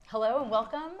Hello and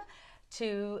welcome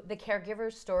to the Caregiver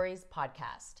Stories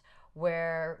podcast,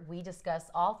 where we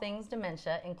discuss all things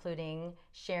dementia, including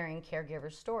sharing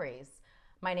caregiver stories.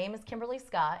 My name is Kimberly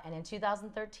Scott, and in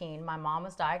 2013, my mom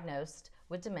was diagnosed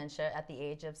with dementia at the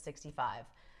age of 65.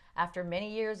 After many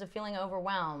years of feeling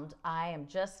overwhelmed, I am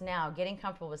just now getting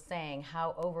comfortable with saying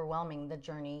how overwhelming the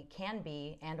journey can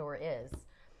be and or is.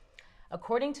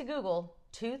 According to Google,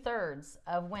 2/3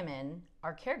 of women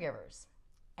are caregivers.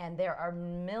 And there are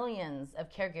millions of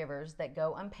caregivers that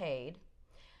go unpaid.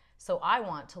 So I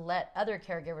want to let other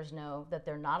caregivers know that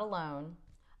they're not alone.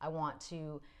 I want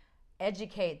to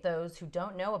educate those who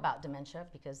don't know about dementia,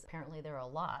 because apparently there are a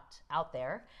lot out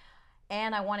there.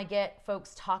 And I want to get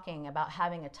folks talking about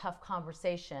having a tough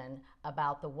conversation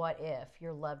about the what if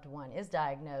your loved one is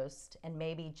diagnosed and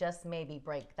maybe, just maybe,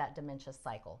 break that dementia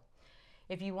cycle.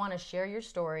 If you want to share your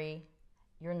story,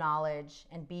 your knowledge,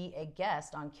 and be a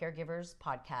guest on Caregivers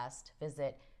Podcast,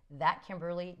 visit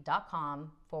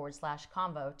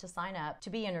thatkimberly.com/convo to sign up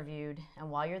to be interviewed. And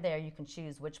while you're there, you can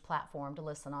choose which platform to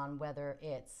listen on, whether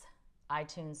it's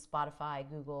iTunes, Spotify,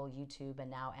 Google, YouTube, and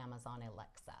now Amazon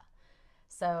Alexa.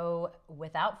 So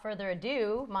without further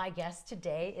ado, my guest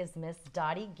today is Miss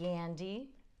Dottie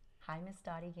Gandy. Hi, Miss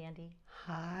Dottie Gandy.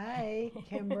 Hi,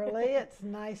 Kimberly. It's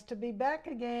nice to be back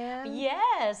again.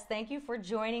 Yes, thank you for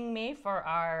joining me for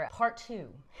our part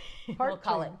two. Part we'll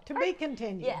call two, it. to be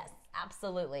continued. Yes,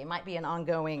 absolutely. It might be an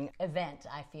ongoing event,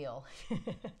 I feel.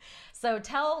 So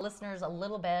tell listeners a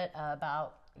little bit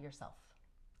about yourself.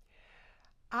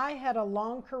 I had a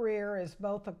long career as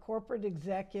both a corporate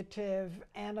executive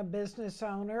and a business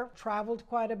owner. Traveled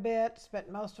quite a bit,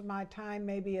 spent most of my time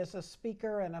maybe as a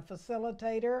speaker and a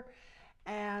facilitator,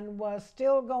 and was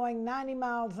still going 90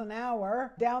 miles an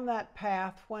hour down that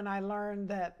path when I learned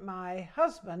that my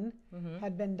husband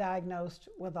had been diagnosed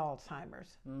with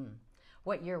Alzheimer's.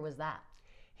 What year was that?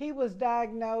 He was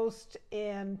diagnosed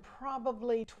in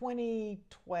probably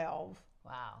 2012.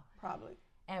 Wow. Probably.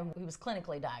 And he was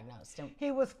clinically diagnosed.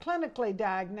 He was clinically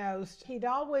diagnosed. He'd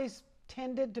always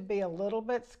tended to be a little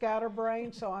bit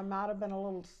scatterbrained, so I might have been a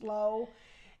little slow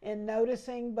in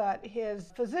noticing, but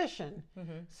his physician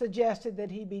suggested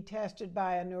that he be tested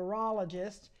by a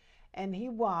neurologist, and he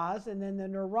was, and then the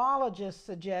neurologist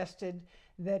suggested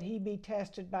that he be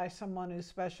tested by someone who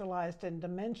specialized in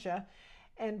dementia.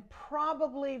 And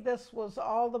probably this was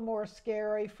all the more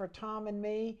scary for Tom and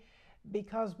me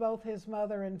because both his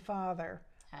mother and father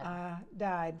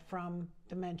died from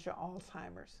dementia,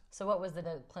 Alzheimer's. So what was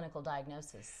the clinical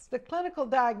diagnosis? The clinical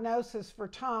diagnosis for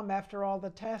Tom after all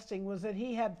the testing was that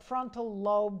he had frontal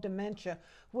lobe dementia,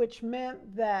 which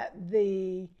meant that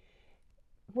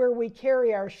where we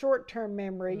carry our short-term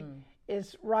memory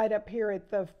is right up here at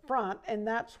the front, and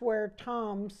that's where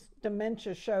Tom's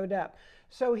dementia showed up.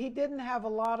 So he didn't have a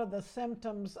lot of the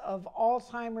symptoms of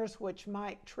Alzheimer's, which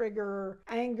might trigger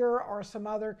anger or some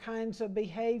other kinds of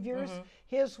behaviors.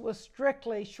 His was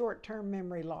strictly short-term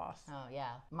memory loss. Oh,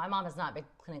 yeah. My mom has not been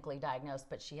clinically diagnosed,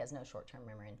 but she has no short-term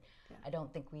memory. And I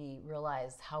don't think we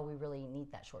realize how we really need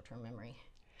that short-term memory.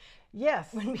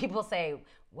 Yes. When people say,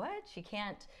 what? She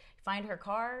can't find her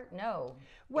car? No.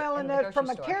 Well, and from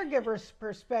a caregiver's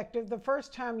perspective, the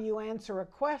first time you answer a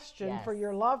question for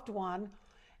your loved one,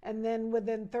 and then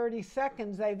within 30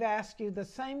 seconds they've asked you the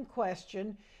same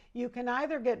question, you can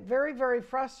either get very, very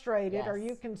frustrated or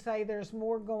you can say there's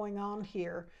more going on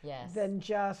here than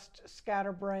just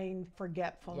scatterbrained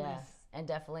forgetfulness. Yes, and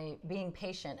definitely being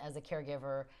patient as a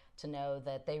caregiver to know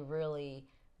that they really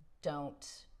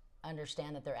don't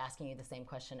understand that they're asking you the same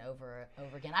question over and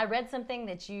over again. I read something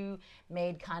that you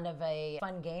made kind of a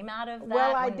fun game out of that.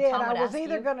 Well, I did. I was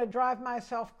either going to drive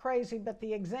myself crazy, but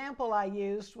the example I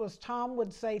used was Tom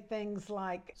would say things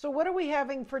like, so what are we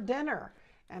having for dinner?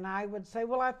 And I would say,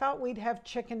 well, I thought we'd have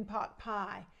chicken pot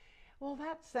pie. Well,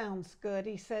 that sounds good.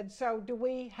 He said, so do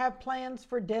we have plans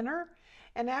for dinner?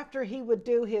 And after he would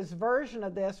do his version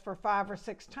of this for 5 or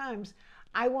 6 times,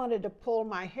 I wanted to pull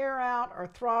my hair out or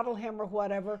throttle him or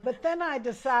whatever. But then I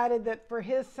decided that for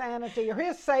his sanity or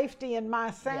his safety and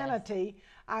my sanity,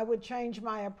 I would change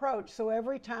my approach. So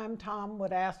every time Tom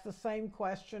would ask the same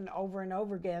question over and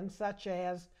over again, such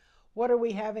as, what are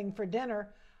we having for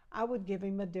dinner? I would give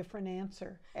him a different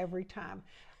answer every time.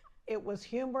 It was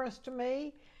humorous to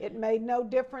me. It made no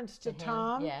difference to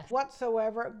Tom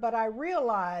whatsoever. But I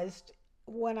realized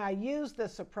when I used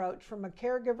this approach from a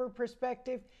caregiver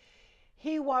perspective,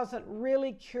 he wasn't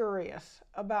really curious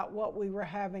about what we were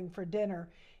having for dinner.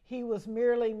 He was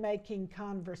merely making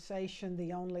conversation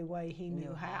the only way he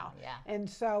knew how. And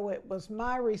so it was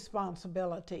my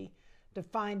responsibility to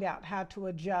find out how to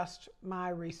adjust my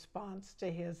response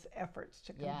to his efforts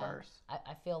to converse.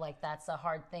 I feel like that's a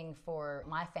hard thing for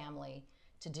my family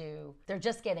to do. They're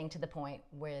just getting to the point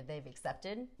where they've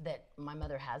accepted that my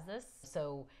mother has this.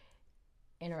 So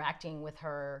interacting with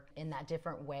her in that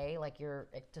different way, like you're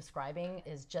describing,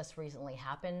 is just recently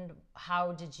happened.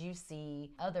 How did you see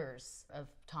others of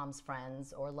Tom's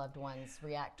friends or loved ones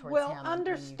react towards him? Well,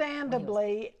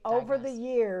 understandably, over the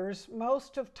years,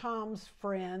 most of Tom's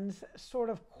friends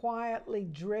sort of quietly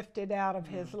drifted out of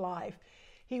his life.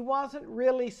 He wasn't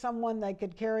really someone they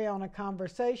could carry on a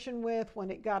conversation with. When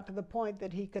it got to the point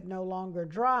that he could no longer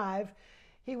drive,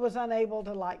 he was unable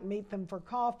to meet them for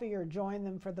coffee or join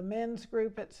them for the men's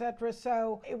group, etc.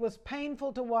 So it was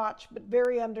painful to watch, but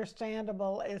very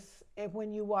understandable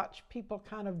when you watch people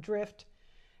kind of drift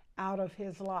out of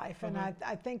his life. And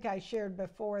I think I shared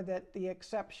before that the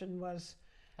exception was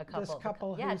this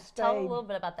couple who stayed. Tell a little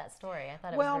bit about that story. I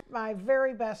thought it was my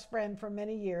very best friend for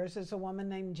many years is a woman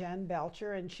named Jan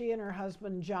Belcher, and she and her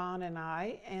husband John and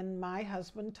I and my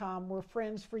husband Tom were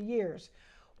friends for years.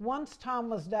 Once Tom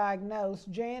was diagnosed,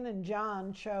 Jan and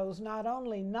John chose not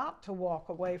only not to walk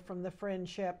away from the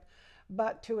friendship,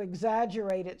 but to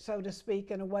exaggerate it, so to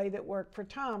speak, in a way that worked for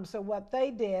Tom. So what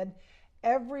they did,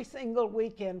 every single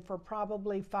weekend for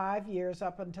probably 5 years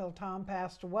up until Tom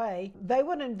passed away, they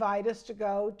would invite us to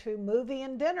go to movie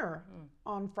and dinner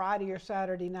on Friday or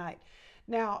Saturday night.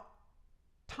 Now,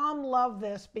 Tom loved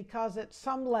this because at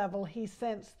some level he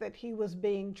sensed that he was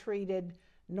being treated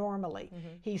normally.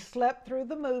 He slept through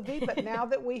the movie, but now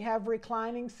that we have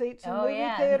reclining seats in movie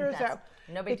theaters,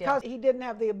 no big because deal. he didn't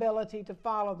have the ability to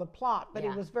follow the plot, but he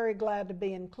was very glad to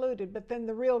be included. But then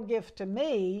the real gift to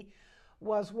me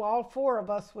was all four of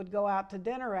us would go out to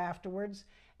dinner afterwards,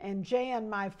 and Jan,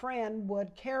 my friend,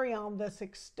 would carry on this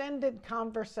extended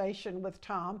conversation with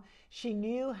Tom. She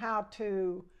knew how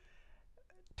to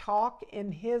talk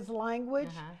in his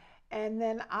language. And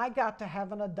then I got to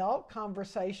have an adult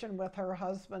conversation with her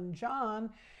husband, John.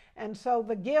 And so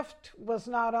the gift was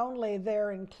not only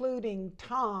there including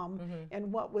Tom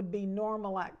in what would be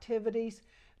normal activities,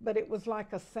 but it was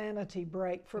like a sanity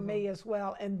break for me as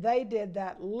well. And they did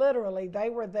that literally. They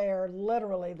were there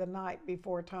literally the night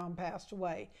before Tom passed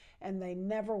away. And they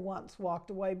never once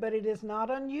walked away. But it is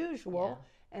not unusual.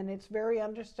 And it's very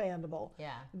understandable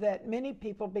that many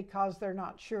people, because they're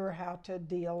not sure how to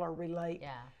deal or relate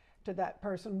to that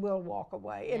person, will walk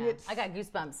away. And I got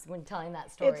goosebumps when telling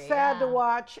that story. It's sad to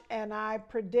watch, and I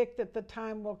predict that the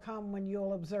time will come when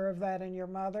you'll observe that in your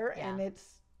mother. And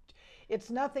it's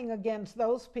nothing against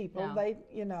those people. They,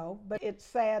 but it's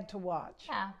sad to watch.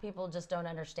 People just don't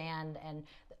understand. And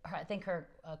I think her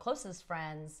closest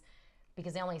friends,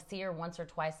 because they only see her once or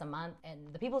twice a month,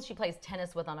 and the people she plays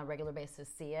tennis with on a regular basis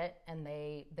see it, and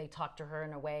they talk to her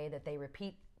in a way that they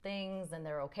repeat things, and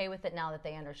they're okay with it now that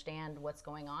they understand what's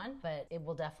going on. But it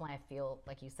will definitely, I feel,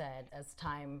 like you said, as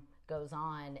time goes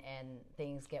on and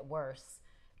things get worse,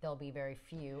 there'll be very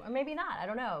few, or maybe not. I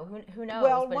don't know. Who knows?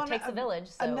 Well, but it takes a village.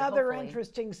 So another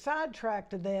interesting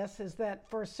sidetrack to this is that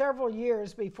for several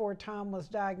years before Tom was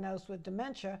diagnosed with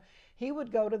dementia, he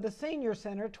would go to the senior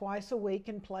center twice a week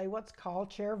and play what's called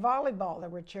chair volleyball.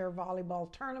 There were chair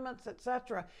volleyball tournaments,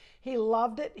 etc. He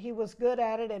loved it. He was good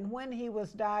at it. And when he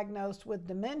was diagnosed with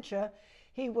dementia,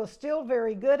 he was still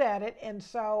very good at it. And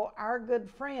so our good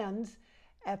friends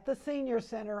at the senior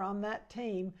center on that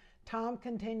team, Tom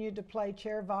continued to play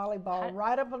chair volleyball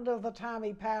right up until the time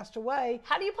he passed away.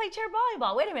 How do you play chair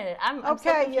volleyball? Wait a minute. I'm okay,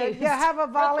 so confused. You have a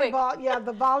volleyball,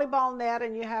 the volleyball net,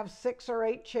 and you have 6 or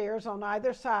 8 chairs on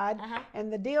either side.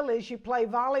 And the deal is you play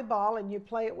volleyball and you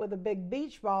play it with a big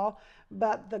beach ball,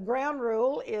 but the ground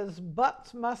rule is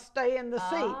butts must stay in the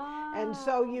seat. And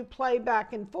so you play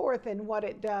back and forth, and what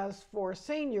it does for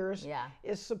seniors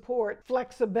is support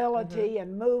flexibility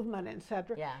and movement,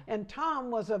 etc. And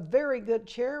Tom was a very good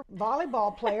chair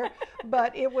volleyball player,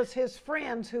 but it was his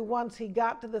friends who, once he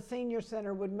got to the senior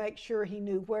center, would make sure he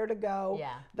knew where to go.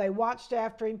 They watched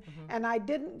after him. And I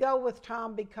didn't go with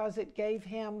Tom because it gave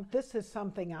him, this is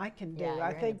something I can do.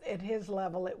 I think at his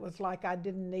level, it was like I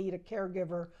didn't need a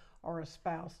caregiver or a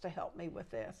spouse to help me with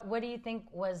this. What do you think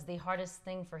was the hardest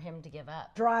thing for him to give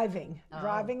up? Driving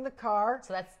the car.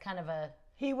 So that's kind of a...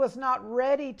 He was not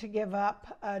ready to give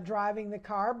up driving the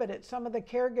car, but at some of the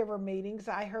caregiver meetings,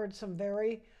 I heard some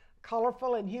very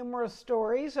colorful and humorous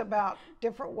stories about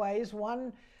different ways.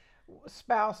 One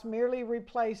spouse merely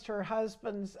replaced her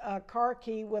husband's car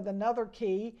key with another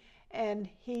key, and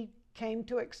he came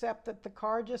to accept that the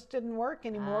car just didn't work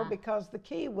anymore because the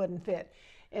key wouldn't fit.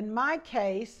 In my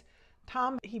case,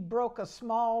 Tom, he broke a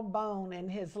small bone in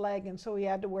his leg, and so he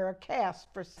had to wear a cast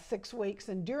for 6 weeks.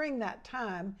 And during that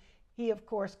time, He, of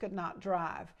course, could not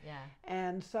drive. Yeah.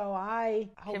 And so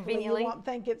hopefully you won't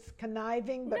think it's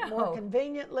conniving, but more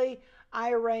conveniently,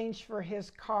 I arranged for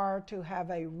his car to have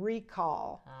a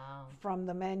recall from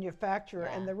the manufacturer.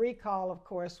 And the recall, of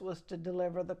course, was to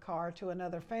deliver the car to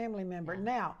another family member.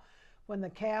 Now, when the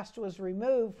cast was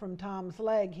removed from Tom's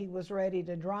leg, he was ready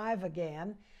to drive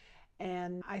again.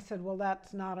 And I said, well,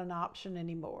 that's not an option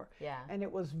anymore. Yeah. And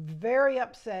it was very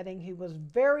upsetting. He was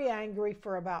very angry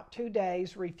for about 2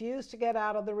 days, refused to get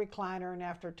out of the recliner. And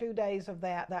after 2 days of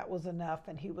that, that was enough.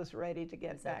 And he was ready to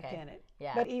get back in it.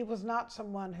 Yeah. But he was not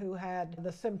someone who had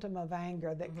the symptom of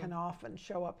anger that can often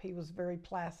show up. He was very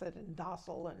placid and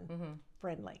docile and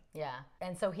friendly. Yeah.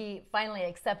 And so he finally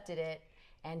accepted it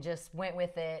and just went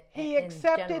with it. He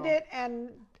accepted it, and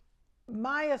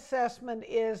my assessment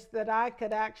is that I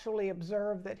could actually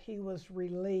observe that he was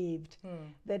relieved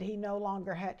that he no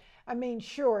longer had. I mean,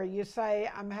 sure, you say,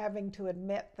 I'm having to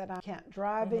admit that I can't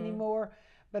drive anymore,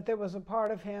 but there was a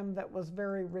part of him that was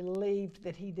very relieved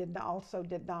that he also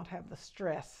did not have the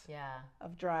stress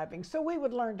of driving. So we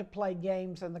would learn to play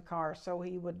games in the car so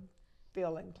he would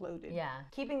feel included. Yeah.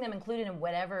 Keeping them included in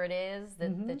whatever it is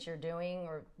that you're doing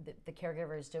or the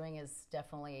caregiver is doing is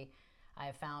definitely, I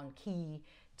have found, key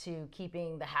to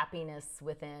keeping the happiness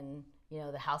within,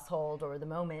 the household or the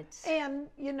moment. And,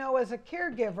 as a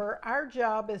caregiver, our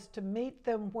job is to meet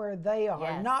them where they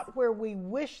are, not where we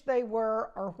wish they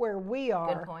were or where we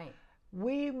are. Good point.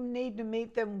 We need to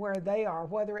meet them where they are,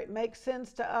 whether it makes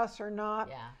sense to us or not.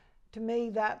 Yeah. To me,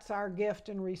 that's our gift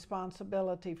and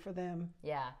responsibility for them.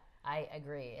 Yeah, I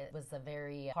agree. It was a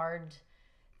very hard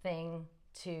thing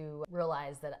to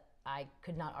realize that I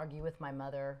could not argue with my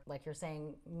mother, like you're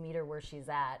saying, meet her where she's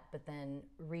at, but then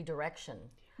redirection.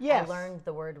 Yes. I learned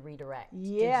the word redirect.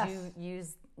 Yes. Did you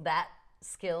use that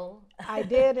skill? I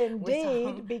did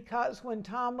indeed, because when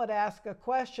Tom would ask a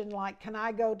question like, can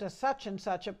I go to such and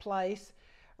such a place,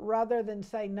 rather than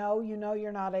say, no,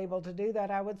 you're not able to do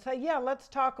that, I would say, yeah, let's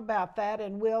talk about that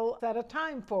and we'll set a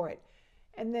time for it.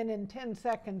 And then in 10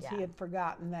 seconds, he had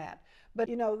forgotten that. But,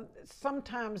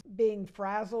 sometimes being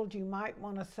frazzled, you might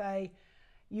want to say,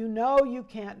 you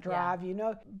can't drive,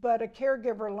 but a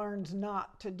caregiver learns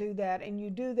not to do that. And you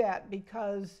do that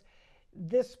because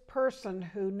this person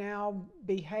who now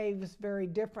behaves very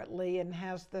differently and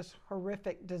has this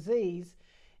horrific disease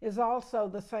is also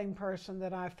the same person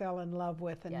that I fell in love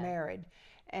with and married.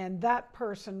 And that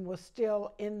person was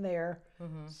still in there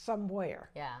somewhere.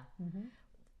 Yeah.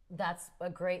 That's a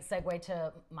great segue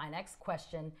to my next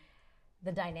question.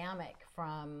 The dynamic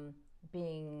from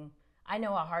being, I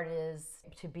know how hard it is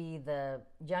to be the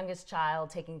youngest child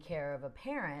taking care of a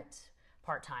parent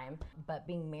part-time, but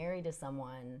being married to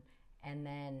someone and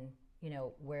then,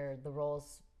 where the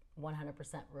roles 100%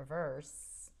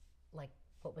 reverse, like,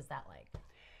 what was that like?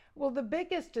 Well, the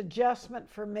biggest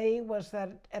adjustment for me was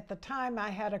that at the time I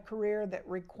had a career that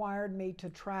required me to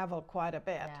travel quite a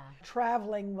bit. Yeah.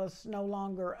 Traveling was no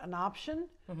longer an option.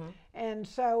 And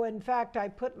so, in fact, I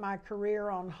put my career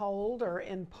on hold or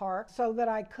in park so that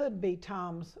I could be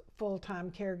Tom's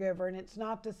full-time caregiver. And it's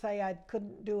not to say I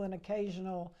couldn't do an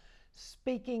occasional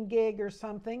speaking gig or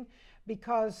something,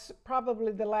 because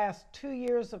probably the last 2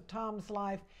 years of Tom's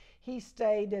life, he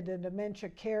stayed at a dementia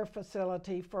care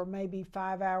facility for maybe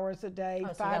 5 hours a day,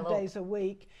 5 days a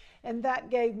week. And that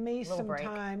gave me some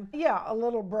time. Yeah, a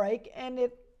little break. And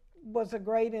it was a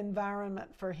great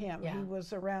environment for him. Yeah. He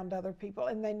was around other people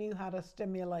and they knew how to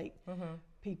stimulate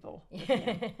people. with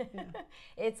him. Yeah.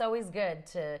 It's always good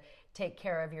to take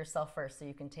care of yourself first so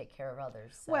you can take care of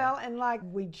others. So. Well, and like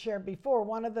we'd shared before,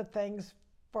 one of the things,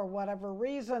 for whatever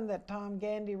reason, that Tom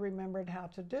Gandy remembered how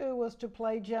to do was to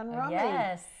play gin rummy.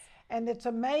 Yes. And it's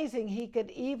amazing, he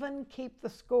could even keep the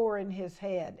score in his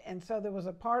head. And so there was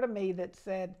a part of me that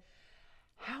said,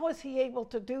 how is he able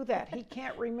to do that? He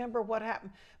can't remember what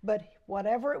happened. But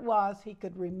whatever it was, he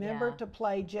could remember to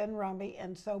play gin rummy.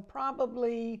 And so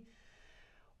probably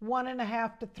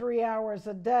 1.5 to 3 hours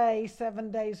a day,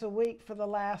 7 days a week for the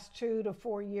last 2 to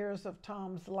 4 years of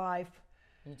Tom's life.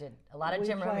 You did a lot of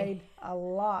gin rummy. We played a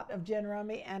lot of gin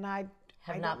rummy, and I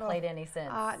not played any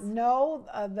since. No,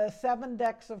 the 7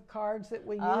 decks of cards that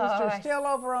we used are still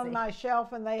over on my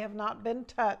shelf, and they have not been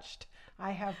touched. I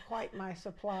have quite my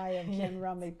supply of gin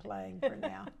rummy playing for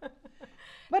now.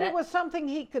 But it was something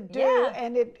he could do,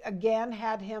 and it again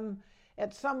had him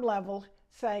at some level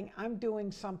saying, I'm doing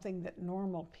something that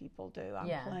normal people do. I'm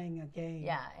playing a game.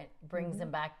 Yeah, it brings him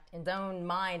back in his own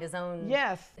mind, his own,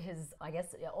 his, I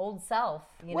guess, old self,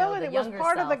 well, and the it was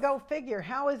part self. of the go figure.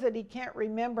 How is it he can't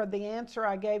remember the answer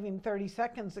I gave him 30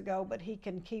 seconds ago, but he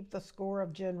can keep the score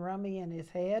of gin rummy in his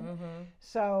head?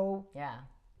 So,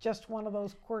 just one of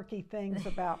those quirky things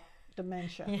about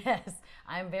dementia. Yes,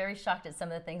 I'm very shocked at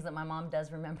some of the things that my mom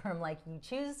does remember. I'm like, you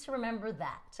choose to remember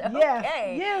that. Yes,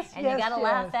 Okay. yes, and yes, you got to yes.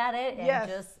 laugh at it and Yes.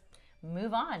 just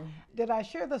move on. Did I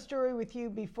share the story with you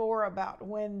before about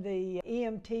when the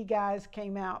EMT guys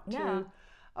came out to? Yeah.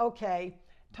 Okay,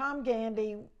 Tom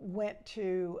Gandy went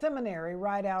to seminary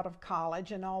right out of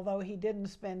college, and although he didn't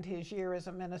spend his year as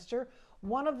a minister,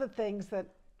 one of the things that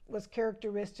was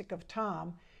characteristic of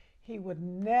Tom, he would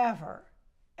never,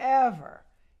 ever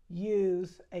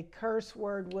use a curse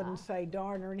word, wouldn't say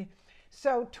darn or anything.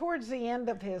 So towards the end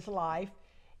of his life,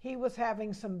 he was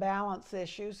having some balance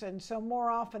issues, and so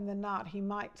more often than not, he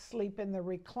might sleep in the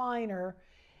recliner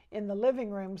in the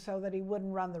living room so that he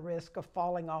wouldn't run the risk of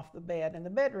falling off the bed in the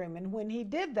bedroom. And when he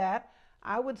did that,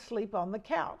 I would sleep on the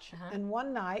couch. And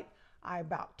one night,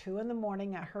 about 2 a.m,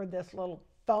 I heard this little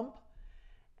thump,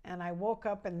 and I woke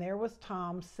up and there was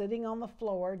Tom sitting on the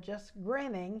floor just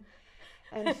grinning.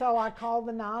 And so I called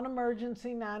the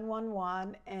non-emergency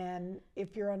 911, and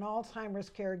if you're an Alzheimer's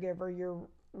caregiver, you're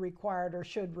required or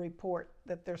should report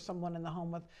that there's someone in the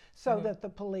home with, so that the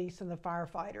police and the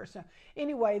firefighters. So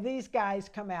anyway, these guys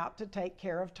come out to take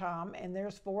care of Tom, and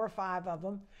there's 4 or 5 of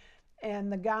them.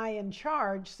 And the guy in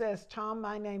charge says, Tom,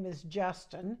 my name is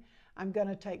Justin. I'm going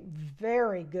to take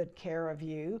very good care of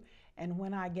you. And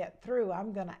when I get through,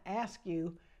 I'm going to ask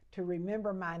you to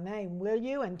remember my name, will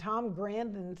you? And Tom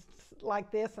grinned and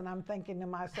like this, and I'm thinking to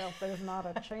myself, there's not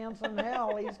a chance in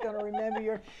hell he's going to remember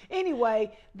your.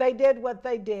 Anyway, they did what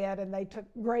they did, and they took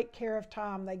great care of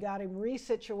Tom. They got him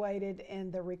resituated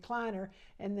in the recliner,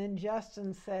 and then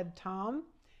Justin said, Tom,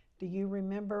 do you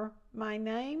remember my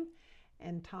name?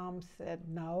 And Tom said,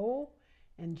 no.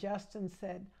 And Justin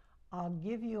said, I'll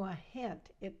give you a hint.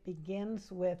 It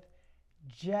begins with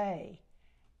J.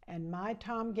 And my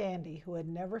Tom Gandy, who had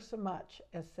never so much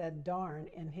as said darn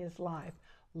in his life,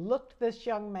 looked this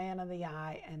young man in the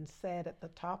eye and said at the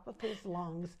top of his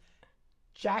lungs,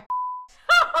 Jack.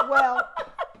 Well,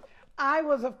 I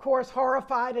was, of course,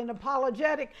 horrified and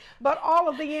apologetic, but all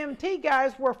of the EMT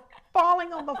guys were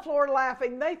falling on the floor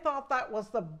laughing. They thought that was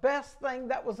the best thing.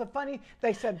 That was a funny,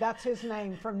 they said, that's his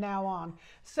name from now on.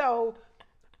 So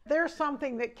there's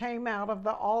something that came out of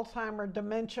the Alzheimer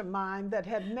dementia mind that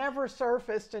had never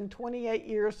surfaced in 28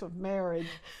 years of marriage.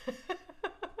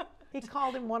 He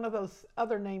called him one of those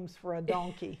other names for a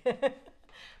donkey.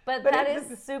 But that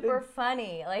is super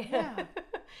funny. Like, yeah.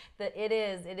 That it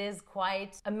is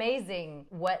quite amazing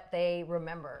what they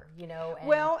remember, you know. And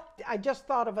well, I just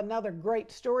thought of another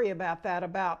great story about that.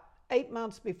 About 8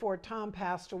 months before Tom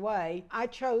passed away, I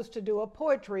chose to do a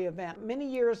poetry event. Many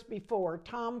years before,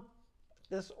 Tom,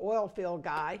 this oil field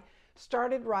guy,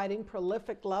 started writing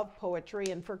prolific love poetry,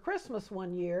 and for Christmas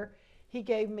one year, he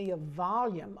gave me a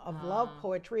volume of love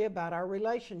poetry about our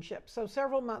relationship. So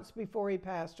several months before he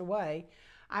passed away,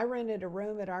 I rented a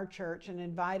room at our church and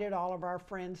invited all of our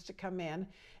friends to come in,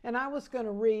 and I was going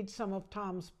to read some of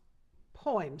Tom's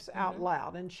poems out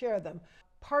loud and share them.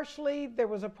 Partially, there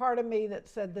was a part of me that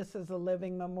said this is a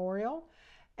living memorial,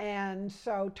 and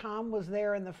so Tom was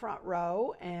there in the front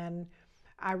row, and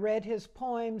I read his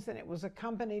poems, and it was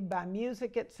accompanied by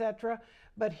music, etc.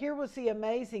 But here was the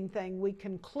amazing thing. We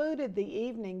concluded the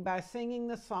evening by singing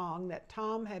the song that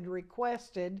Tom had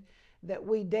requested that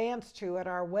we dance to at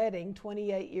our wedding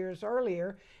 28 years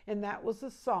earlier, and that was the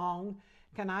song,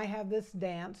 Can I Have This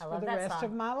Dance for the Rest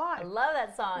of My Life? I love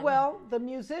that song. Well, the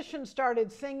musicians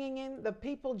started singing in, the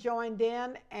people joined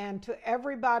in, and to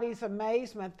everybody's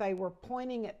amazement, they were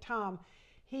pointing at Tom.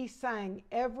 He sang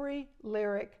every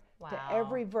lyric to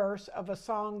every verse of a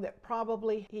song that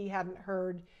probably he hadn't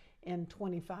heard in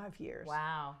 25 years.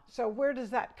 Wow. So where does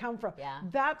that come from? Yeah.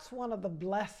 That's one of the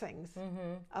blessings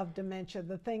of dementia,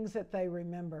 the things that they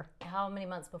remember. How many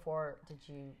months before did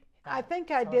you? I think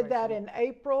I did that in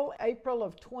April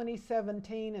of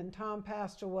 2017, and Tom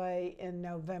passed away in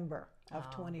November of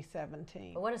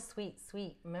 2017. But what a sweet,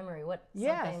 sweet memory. What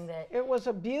Yes, something that it was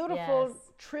a beautiful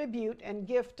tribute and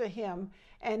gift to him,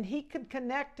 and he could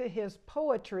connect to his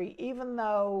poetry even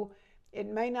though it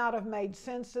may not have made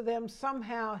sense to them.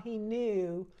 Somehow he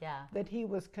knew that he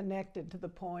was connected to the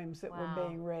poems that were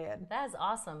being read. That is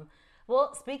awesome.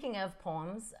 Well, speaking of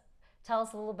poems, tell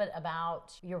us a little bit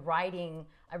about your writing.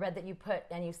 I read that you put,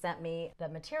 and you sent me the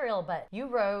material, but you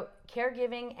wrote,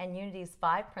 Caregiving and Unity's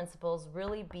 5 Principles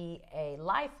Really Be a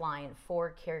Lifeline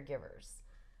for Caregivers,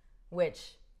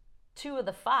 which 2 of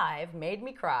the 5 made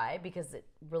me cry because it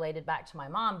related back to my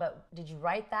mom. But did you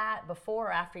write that before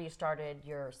or after you started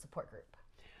your support group?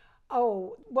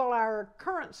 Oh, well, our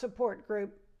current support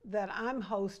group that I'm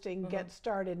hosting gets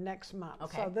started next month.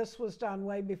 Okay. So this was done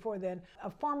way before then. A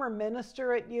former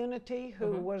minister at Unity,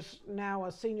 who was now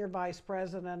a senior vice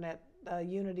president at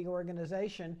Unity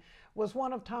organization, was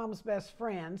one of Tom's best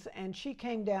friends, and she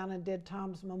came down and did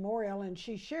Tom's memorial, and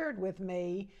she shared with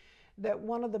me that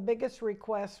one of the biggest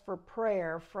requests for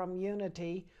prayer from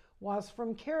Unity was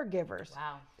from caregivers.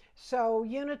 Wow. So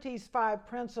Unity's 5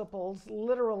 principles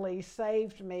literally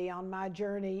saved me on my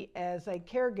journey as a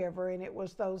caregiver, and it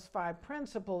was those 5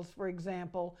 principles, for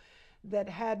example, that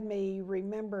had me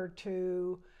remember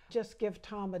to just give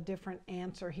Tom a different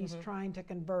answer. He's trying to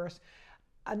converse.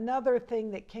 Another thing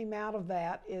that came out of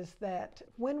that is that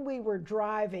when we were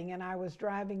driving and I was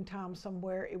driving Tom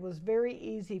somewhere, it was very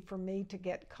easy for me to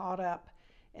get caught up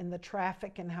in the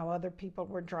traffic and how other people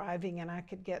were driving, and I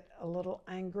could get a little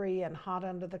angry and hot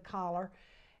under the collar.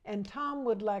 And Tom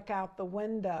would look out the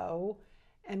window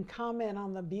and comment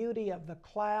on the beauty of the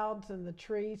clouds and the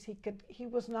trees. He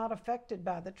was not affected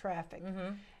by the traffic.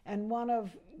 And one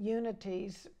of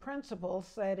Unity's principles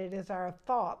said it is our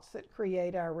thoughts that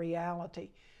create our reality.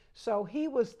 So he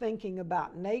was thinking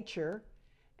about nature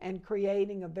and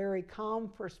creating a very calm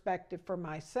perspective for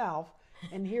myself.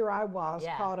 And here I was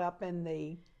caught up in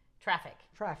the traffic.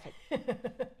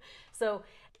 So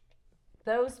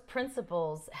those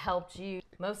principles helped you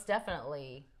most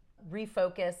definitely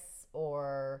refocus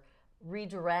or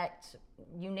redirect,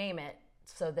 you name it,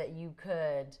 so that you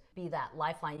could be that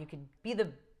lifeline. You could be the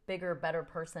bigger, better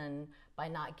person by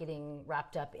not getting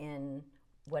wrapped up in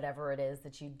whatever it is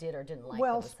that you did or didn't like.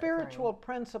 Well, spiritual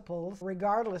principles,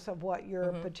 regardless of what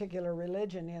your particular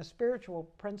religion is, spiritual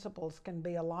principles can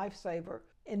be a lifesaver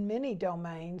in many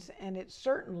domains, and it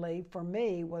certainly, for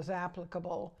me, was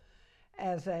applicable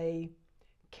as a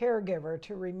caregiver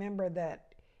to remember that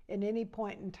in any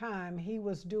point in time, he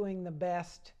was doing the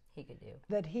best he could do.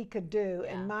 That he could do.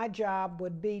 And my job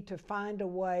would be to find a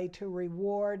way to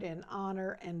reward and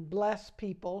honor and bless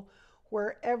people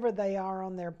wherever they are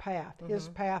on their path. His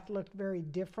path looked very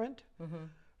different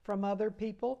from other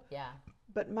people. Yeah.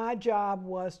 But my job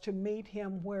was to meet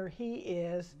him where he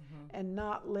is and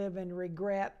not live in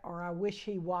regret or I wish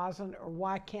he wasn't or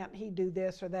why can't he do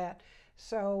this or that.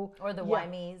 So or the why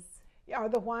me's. Or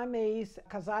the why me's,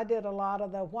 because I did a lot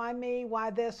of the why me, why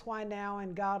this, why now,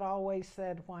 and God always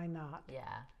said why not. Yeah.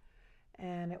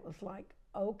 And it was like,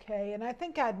 okay. And I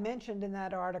think I'd mentioned in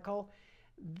that article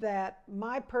that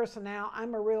my personality,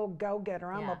 I'm a real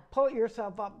go-getter. I'm a pull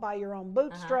yourself up by your own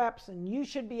bootstraps, and you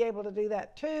should be able to do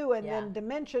that too. And then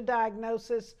dementia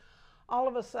diagnosis, all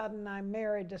of a sudden I'm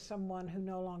married to someone who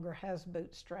no longer has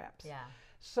bootstraps. Yeah.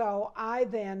 So I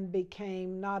then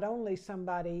became not only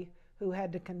somebody who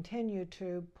had to continue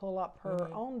to pull up her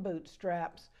own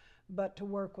bootstraps, but to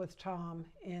work with Tom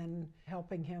in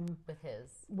helping him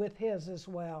with his as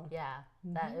well. Yeah,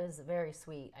 that was very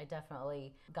sweet. I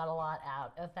definitely got a lot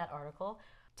out of that article.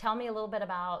 Tell me a little bit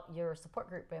about your support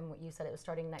group and what you said it was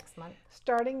starting next month.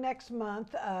 Starting next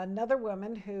month, another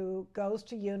woman who goes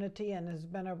to Unity and has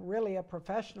been really a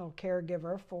professional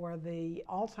caregiver for the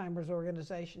Alzheimer's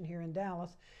organization here in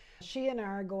Dallas. She and I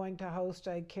are going to host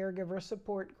a caregiver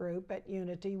support group at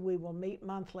Unity. We will meet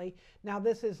monthly. Now,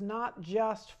 this is not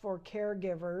just for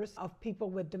caregivers of people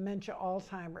with dementia,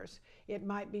 Alzheimer's. It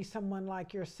might be someone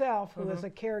like yourself who is a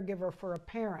caregiver for a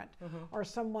parent, or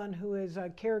someone who is a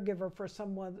caregiver for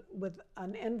someone with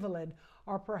an invalid,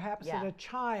 or perhaps a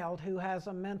child who has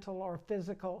a mental or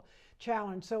physical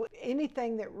challenge. So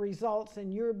anything that results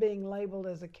in your being labeled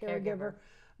as a caregiver.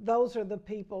 Those are the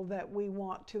people that we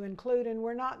want to include, and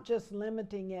we're not just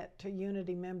limiting it to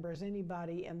Unity members.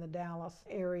 Anybody in the Dallas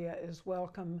area is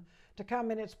welcome to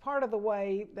come, and it's part of the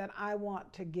way that I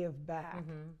want to give back.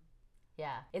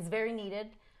 Yeah, it's very needed.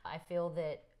 I feel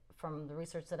that from the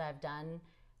research that I've done,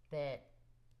 that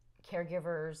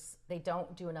caregivers, they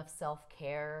don't do enough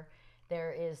self-care.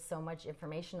 There is so much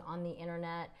information on the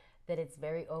internet that it's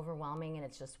very overwhelming, and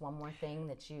it's just one more thing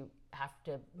that you have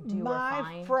to do or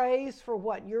find. My phrase for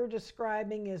what you're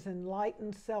describing is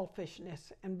enlightened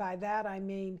selfishness. And by that I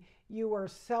mean you are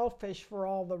selfish for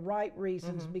all the right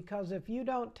reasons, because if you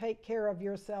don't take care of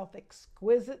yourself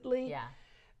exquisitely,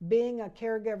 being a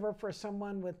caregiver for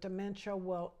someone with dementia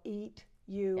will eat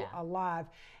you alive.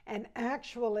 And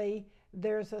actually,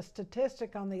 there's a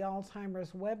statistic on the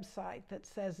Alzheimer's website that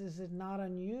says it is not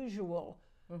unusual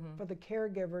for the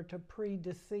caregiver to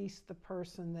predecease the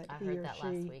person that he or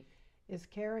she is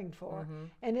caring for.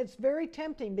 And it's very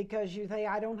tempting because you think,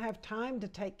 I don't have time to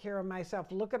take care of myself.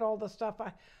 Look at all the stuff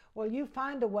well, you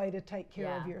find a way to take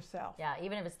care of yourself. Yeah,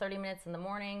 even if it's 30 minutes in the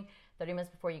morning, 30 minutes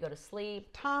before you go to sleep.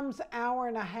 Tom's hour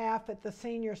and a half at the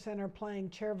senior center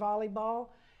playing chair volleyball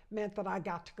meant that I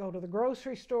got to go to the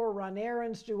grocery store, run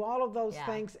errands, do all of those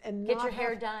things, and get not your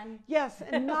hair done. Yes,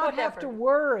 and not have to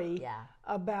worry Yeah.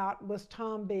 about was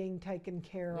Tom being taken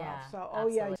care Yeah, of. So,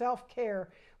 absolutely. self-care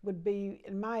would be,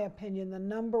 in my opinion, the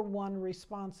number one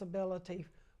responsibility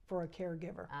for a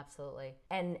caregiver. Absolutely.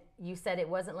 And you said it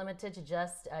wasn't limited to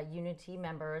just Unity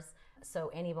members, so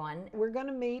anyone. We're going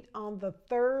to meet on the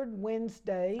third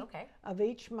Wednesday Okay. of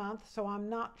each month, so I'm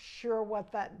not sure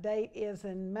what that date is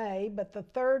in May, but the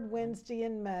third Wednesday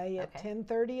in May at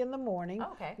 10:30 in the morning.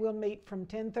 Okay. We'll meet from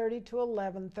 10:30 to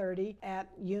 11:30 at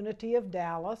Unity of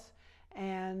Dallas,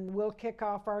 and we'll kick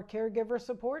off our caregiver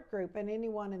support group, and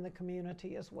anyone in the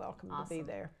community is welcome to be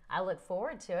there. I look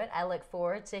forward to it. I look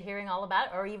forward to hearing all about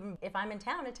it, or even if I'm in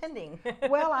town attending.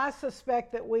 Well, I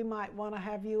suspect that we might want to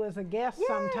have you as a guest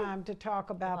sometime to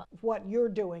talk about what you're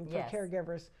doing for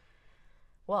caregivers.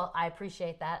 Well, I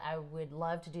appreciate that. I would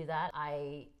love to do that.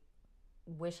 I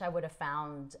wish I would have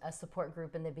found a support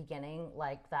group in the beginning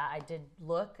like that. I did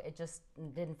look, it just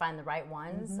didn't find the right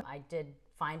ones. I did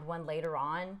find one later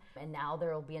on, and now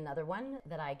there will be another one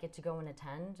that I get to go and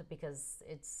attend, because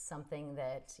it's something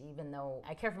that, even though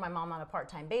I care for my mom on a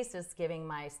part-time basis, giving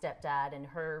my stepdad and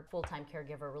her full-time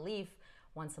caregiver relief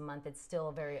once a month, it's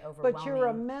still very overwhelming. But you're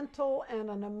a mental and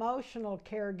an emotional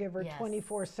caregiver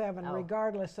 24/7,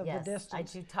 regardless of the distance. I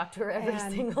do talk to her every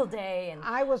single day. And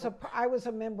I was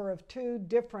a member of 2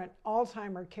 different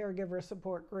Alzheimer caregiver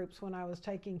support groups when I was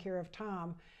taking care of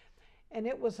Tom. And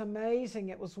it was amazing.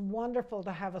 It was wonderful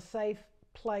to have a safe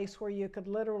place where you could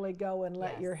literally go and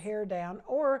let your hair down,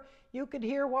 or you could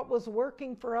hear what was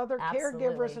working for other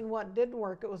caregivers and what didn't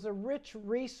work. It was a rich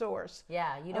resource.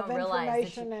 Yeah, you don't of realize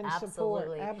information that you, and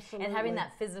support. Absolutely. And having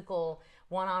that physical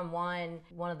one-on-one,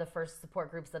 one of the first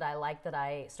support groups that I liked that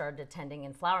I started attending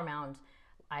in Flower Mound,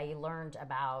 I learned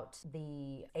about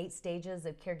the 8 stages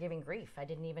of caregiving grief. I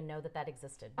didn't even know that that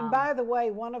existed. And by the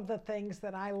way, one of the things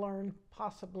that I learned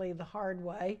possibly the hard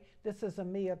way, this is a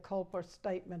mea culpa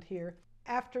statement here,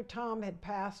 after Tom had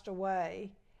passed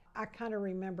away, I kind of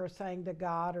remember saying to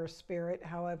God or Spirit,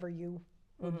 however you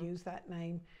would use that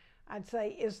name, I'd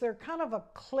say, is there kind of a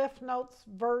Cliff Notes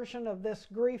version of this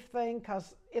grief thing?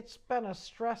 Because it's been a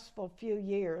stressful few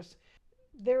years.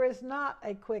 There is not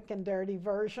a quick and dirty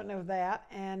version of that,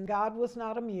 and God was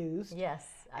not amused. Yes,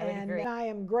 I would agree. And I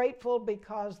am grateful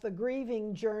because the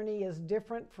grieving journey is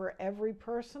different for every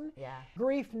person. Yeah.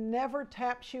 Grief never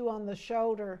taps you on the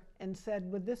shoulder and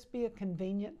said, would this be a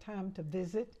convenient time to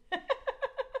visit?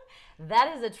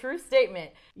 That is a true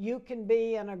statement. You can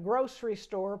be in a grocery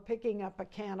store picking up a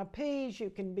can of peas. You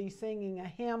can be singing a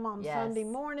hymn on Sunday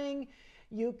morning.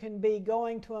 You can be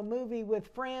going to a movie with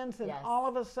friends, and all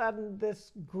of a sudden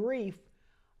this grief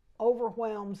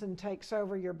overwhelms and takes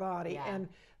over your body. And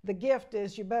the gift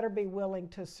is you better be willing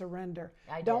to surrender.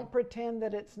 Don't pretend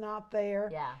that it's not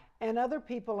there. And other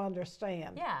people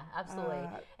understand. Yeah, absolutely.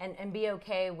 And be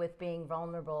okay with being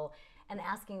vulnerable and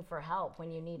asking for help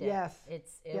when you need it. Yes. It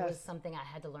was something I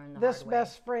had to learn the hard way. This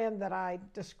best friend that I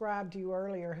described to you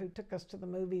earlier, who took us to the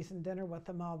movies and dinner with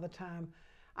them all the time,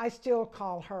 I still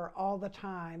call her all the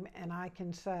time, and I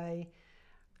can say,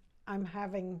 I'm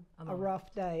having a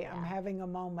rough day. I'm having a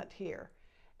moment here.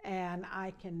 And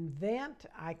I can vent,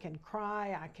 I can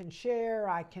cry, I can share,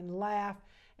 I can laugh,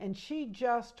 and she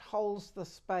just holds the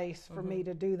space for me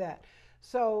to do that.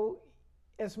 So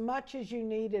as much as you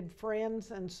needed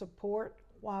friends and support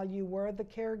while you were the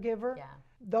caregiver,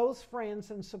 those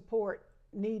friends and support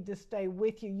need to stay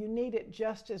with you. You need it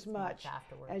just as much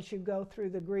as you go through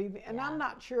the grieving. And I'm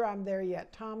not sure I'm there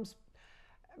yet. Tom's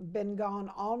been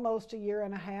gone almost a year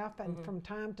and a half, and from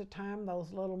time to time,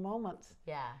 those little moments.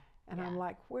 And I'm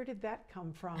like, where did that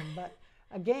come from? But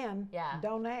again,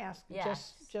 don't ask,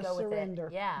 just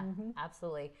surrender.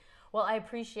 Absolutely. Well, I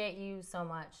appreciate you so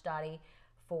much, Dottie,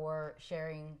 for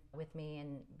sharing with me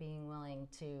and being willing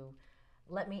to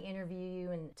let me interview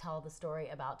you and tell the story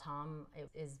about Tom. It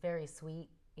is very sweet,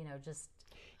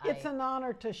 It's an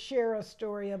honor to share a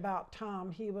story about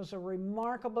Tom. He was a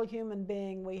remarkable human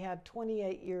being. We had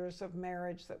 28 years of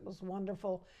marriage that was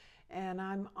wonderful, and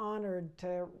I'm honored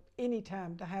to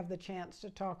anytime to have the chance to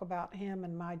talk about him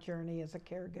and my journey as a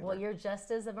caregiver. Well, you're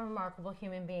just as a remarkable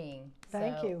human being.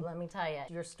 Thank you. Let me tell you,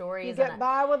 your story you is... get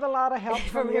by with a lot of help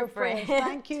from your friends.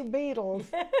 Thank you, Beatles.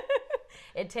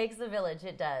 It takes a village,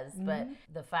 it does. But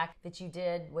the fact that you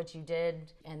did what you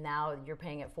did, and now you're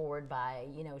paying it forward by,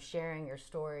 sharing your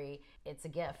story, it's a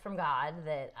gift from God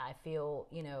that I feel,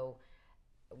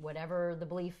 whatever the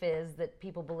belief is that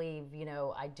people believe, you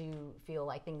know, I do feel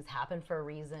like things happen for a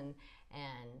reason,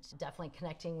 and definitely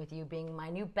connecting with you, being my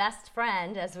new best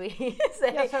friend, as we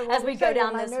say, Yes, as we go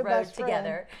down this road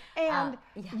together. And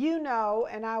you know,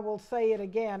 and I will say it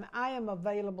again, I am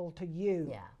available to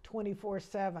you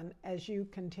 24/7 as you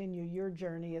continue your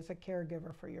journey as a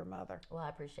caregiver for your mother. Well, I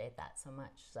appreciate that so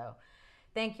much. So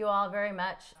thank you all very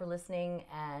much for listening.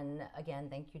 And again,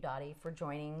 thank you, Dottie, for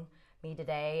joining me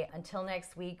today. Until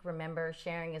next week, remember,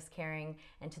 sharing is caring.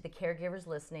 And to the caregivers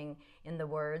listening, in the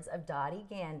words of Dottie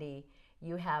Gandy,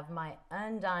 you have my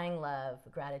undying love,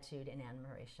 gratitude, and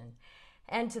admiration.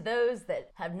 And to those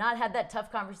that have not had that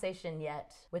tough conversation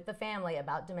yet with the family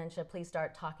about dementia, please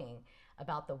start talking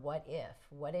about the what if.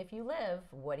 What if you live?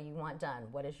 What do you want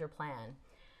done? What is your plan?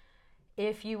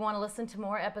 If you want to listen to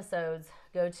more episodes,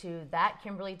 go to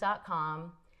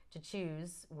thatkimberly.com to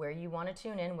choose where you want to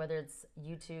tune in, whether it's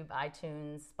YouTube,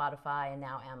 iTunes, Spotify, and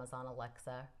now Amazon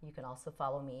Alexa. You can also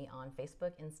follow me on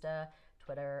Facebook, Insta,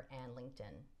 Twitter, and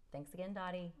LinkedIn. Thanks again,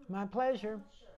 Dottie. My pleasure.